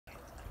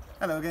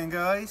Hello again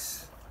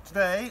guys.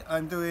 Today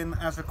I'm doing,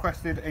 as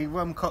requested, a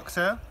rum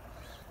cocktail.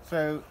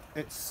 So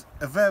it's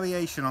a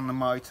variation on the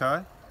Mai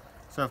Tai.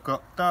 So I've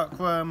got dark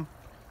rum,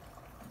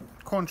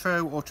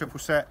 Cointreau or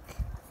triple sec,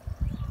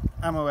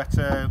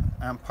 amaretto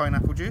and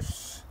pineapple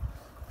juice.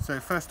 So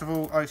first of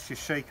all, ice your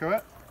shaker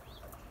up.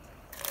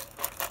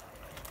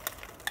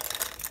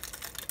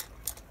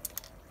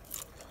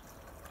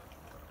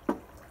 And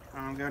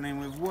I'm going in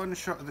with 1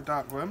 shot of the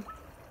dark rum.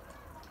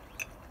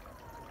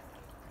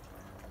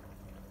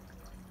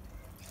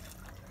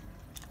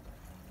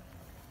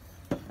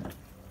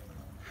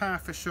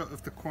 Half a shot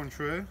of the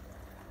Cointreau,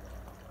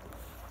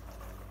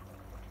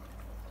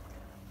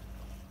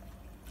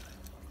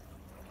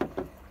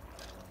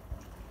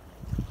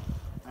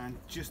 and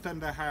just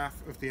under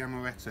half of the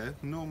amaretto.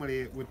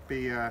 Normally it would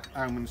be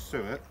almond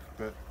syrup,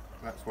 but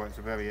that's why it's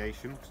a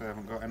variation, because I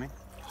haven't got any.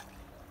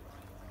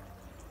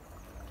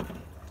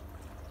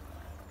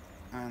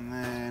 And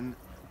then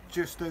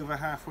just over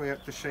halfway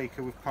up the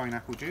shaker with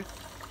pineapple juice.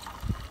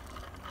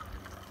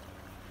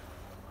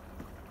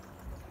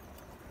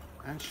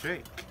 And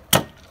shake.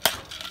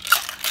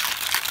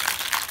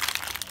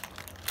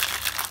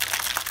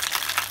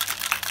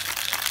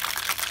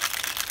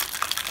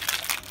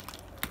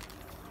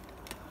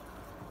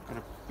 Got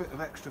a bit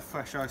of extra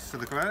fresh ice to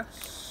the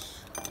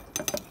glass.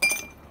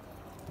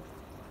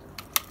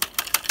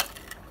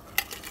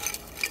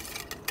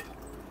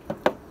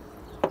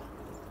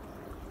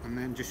 And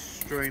then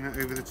just strain it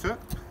over the top.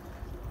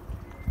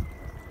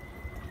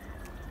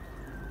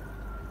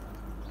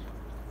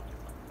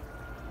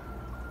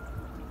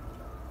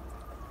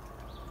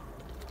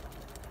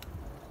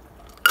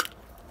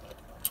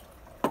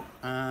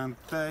 And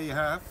there you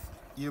have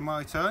your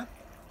Mai Tai.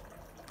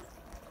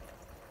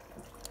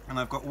 And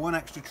I've got one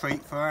extra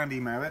treat for Andy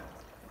Merritt.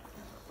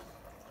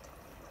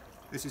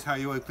 This is how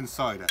you open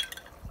cider.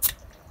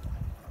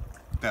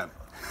 Done.